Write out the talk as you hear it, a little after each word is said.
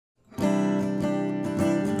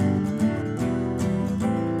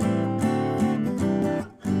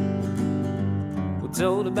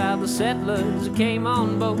told about the settlers who came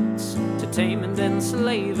on boats to tame and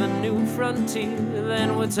enslave a new frontier.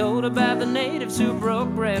 Then we're told about the natives who broke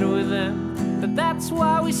bread with them. But that's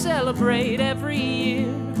why we celebrate every year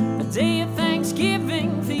a day of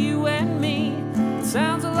Thanksgiving for you and me. It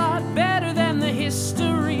sounds a lot better than the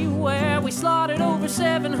history where we slaughtered over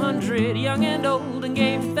 700 young and old and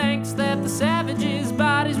gave thanks that the savages'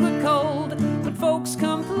 bodies were cold. But folks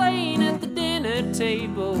complain at the dinner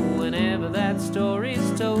table whenever that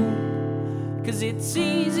story's told, 'cause it's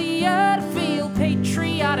easier to feel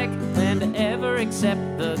patriotic than to ever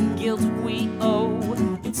accept the guilt we owe.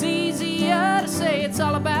 It's easier to say it's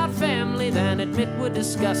all about family than admit we're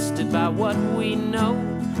disgusted by what we know.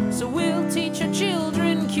 So we'll teach our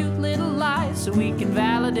children cute little lies so we can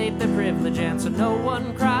validate their privilege and so no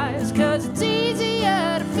one cries. 'Cause it's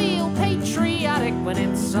easier to feel patriotic when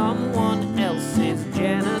it's someone else's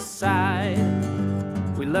genocide.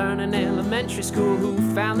 We learn in elementary school who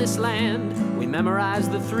found this land. We memorize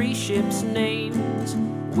the 3 ships' names.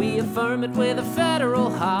 We affirm it with a federal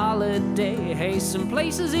holiday. Hey, some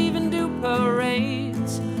places even do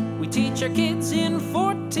parades. We teach our kids in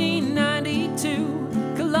 1492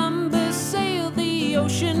 Columbus sailed the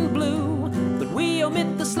ocean blue. But we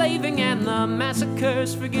omit the slaving and the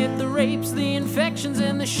massacres, forget the rapes, the infections,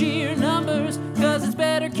 and the sheer numbers. 'Cause it's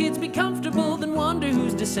better kids be comfortable than wonder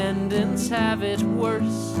whose descendants have it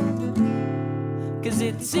worse. 'Cause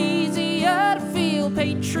it's easier to feel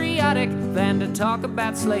patriotic than to talk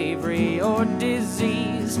about slavery or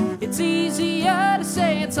disease. It's easier to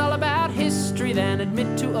say it's all about history than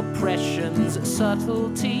admit to oppression's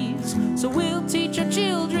subtleties. So we'll teach our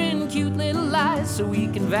children cute little lies so we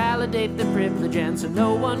can validate their privilege and so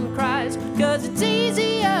no one cries. 'Cause it's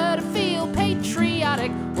easier to feel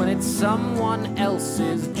patriotic when it's someone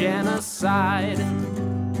else's genocide.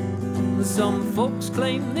 Some folks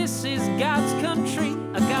claim this is God's country,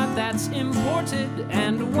 a God that's imported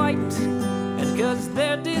and white, and 'cause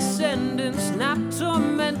they're descendants, not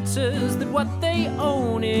tormentors, that what they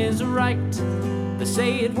own is right. They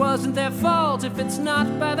say it wasn't their fault if it's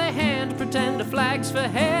not by their hand. Pretend a flag's for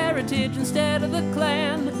heritage instead of the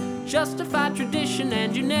clan. Justify tradition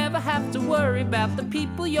and you never have to worry about the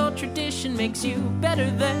people your tradition makes you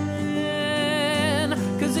better than.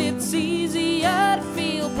 'Cause it's easier to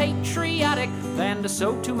feel patriotic than to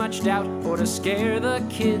sow too much doubt or to scare the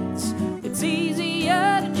kids. It's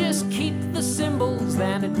easier to just keep the symbols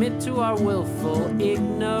than admit to our willful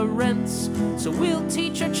ignorance. So we'll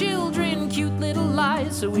teach our children cute little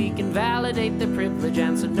lies so we can validate their privilege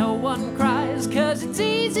and so no one cries. 'Cause it's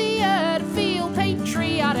easier to feel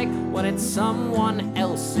patriotic when it's someone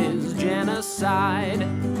else's genocide.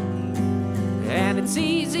 And it's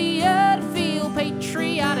easier to feel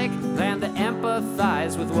patriotic than to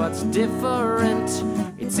empathize with what's different.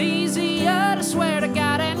 It's easier to swear to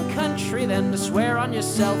God and country than to swear on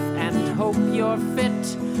yourself and hope you're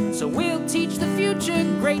fit. So we'll teach the future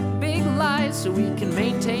great big lies so we can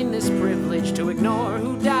maintain this privilege to ignore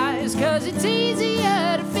who dies. 'Cause it's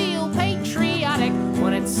easier to feel patriotic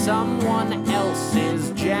when it's someone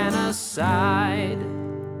else's genocide.